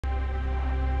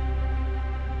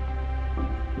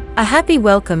A happy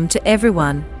welcome to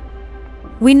everyone.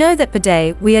 We know that per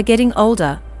day we are getting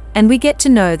older, and we get to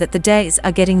know that the days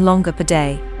are getting longer per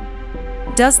day.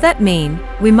 Does that mean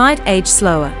we might age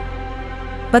slower?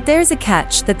 But there is a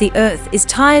catch that the Earth is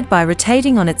tired by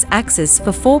rotating on its axis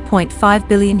for 4.5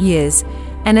 billion years,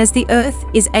 and as the Earth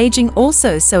is aging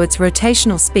also, so its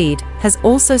rotational speed has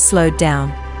also slowed down.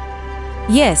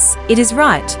 Yes, it is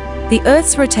right. The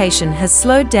Earth's rotation has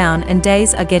slowed down and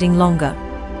days are getting longer.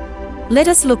 Let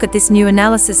us look at this new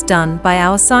analysis done by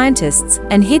our scientists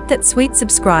and hit that sweet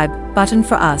subscribe button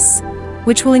for us,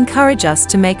 which will encourage us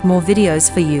to make more videos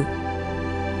for you.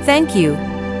 Thank you.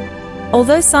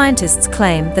 Although scientists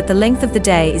claim that the length of the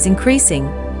day is increasing,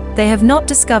 they have not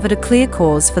discovered a clear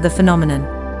cause for the phenomenon.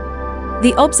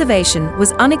 The observation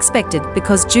was unexpected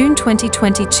because June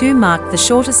 2022 marked the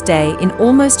shortest day in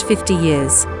almost 50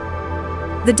 years.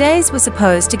 The days were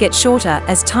supposed to get shorter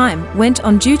as time went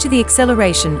on due to the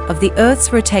acceleration of the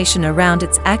Earth's rotation around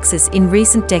its axis in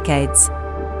recent decades.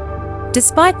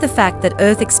 Despite the fact that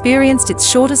Earth experienced its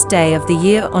shortest day of the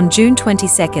year on June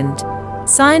 22nd,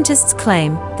 scientists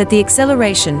claim that the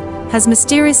acceleration has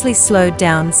mysteriously slowed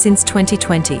down since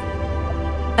 2020.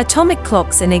 Atomic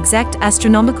clocks and exact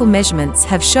astronomical measurements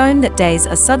have shown that days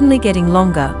are suddenly getting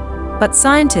longer, but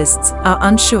scientists are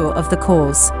unsure of the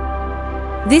cause.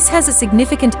 This has a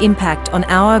significant impact on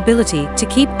our ability to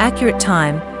keep accurate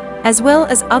time, as well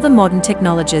as other modern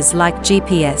technologies like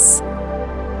GPS.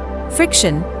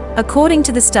 Friction, according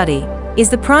to the study, is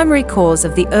the primary cause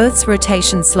of the Earth's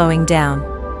rotation slowing down.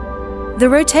 The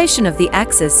rotation of the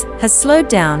axis has slowed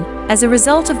down as a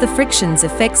result of the friction's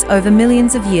effects over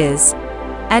millions of years,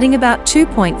 adding about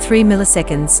 2.3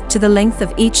 milliseconds to the length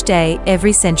of each day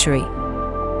every century.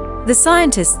 The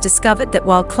scientists discovered that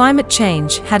while climate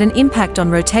change had an impact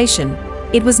on rotation,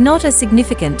 it was not as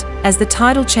significant as the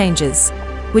tidal changes,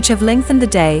 which have lengthened the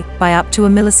day by up to a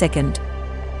millisecond.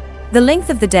 The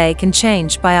length of the day can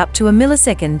change by up to a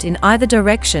millisecond in either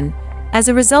direction as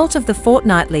a result of the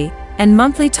fortnightly and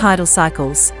monthly tidal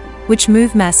cycles, which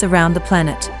move mass around the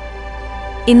planet.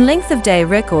 In length of day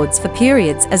records for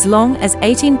periods as long as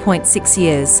 18.6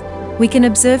 years, we can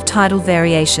observe tidal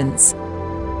variations.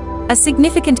 A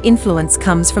significant influence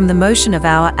comes from the motion of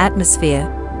our atmosphere,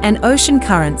 and ocean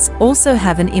currents also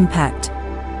have an impact.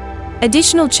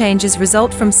 Additional changes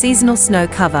result from seasonal snow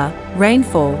cover,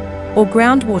 rainfall, or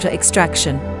groundwater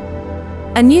extraction.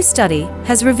 A new study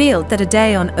has revealed that a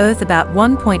day on Earth about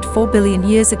 1.4 billion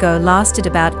years ago lasted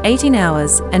about 18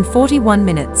 hours and 41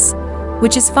 minutes,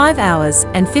 which is 5 hours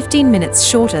and 15 minutes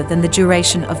shorter than the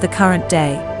duration of the current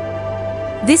day.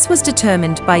 This was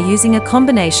determined by using a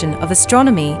combination of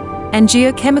astronomy and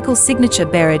geochemical signature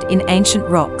buried in ancient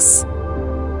rocks.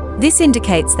 This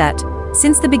indicates that,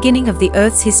 since the beginning of the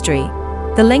Earth's history,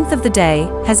 the length of the day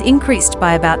has increased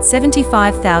by about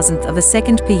 75,000th of a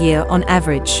second per year on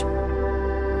average.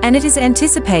 And it is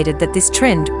anticipated that this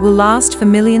trend will last for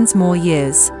millions more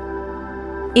years.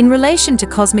 In relation to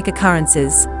cosmic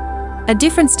occurrences, a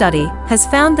different study has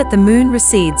found that the Moon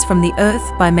recedes from the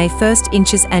Earth by May 1st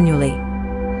inches annually.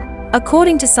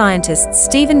 According to scientists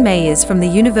Stephen Meyers from the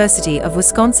University of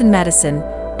Wisconsin-Madison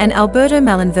and Alberto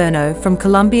Malinverno from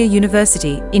Columbia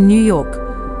University in New York,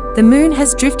 the Moon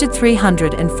has drifted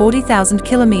 340,000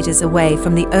 kilometers away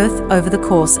from the Earth over the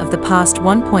course of the past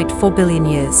 1.4 billion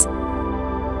years.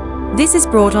 This is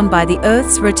brought on by the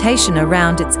Earth's rotation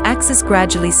around its axis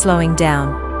gradually slowing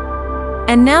down.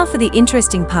 And now for the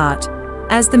interesting part.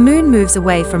 As the Moon moves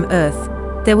away from Earth,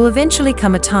 there will eventually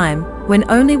come a time when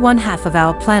only one half of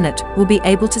our planet will be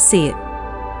able to see it.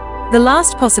 The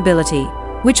last possibility,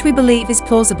 which we believe is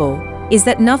plausible, is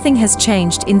that nothing has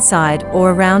changed inside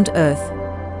or around Earth.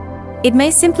 It may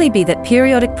simply be that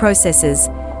periodic processes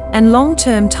and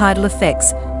long-term tidal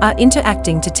effects are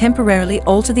interacting to temporarily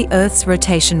alter the Earth's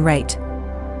rotation rate.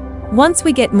 Once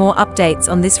we get more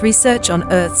updates on this research on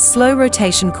Earth's slow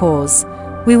rotation cause,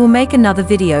 we will make another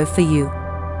video for you.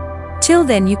 Till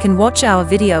then, you can watch our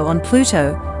video on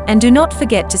Pluto, and do not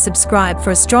forget to subscribe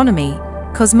for astronomy,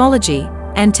 cosmology,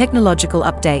 and technological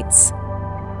updates.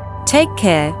 Take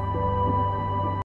care.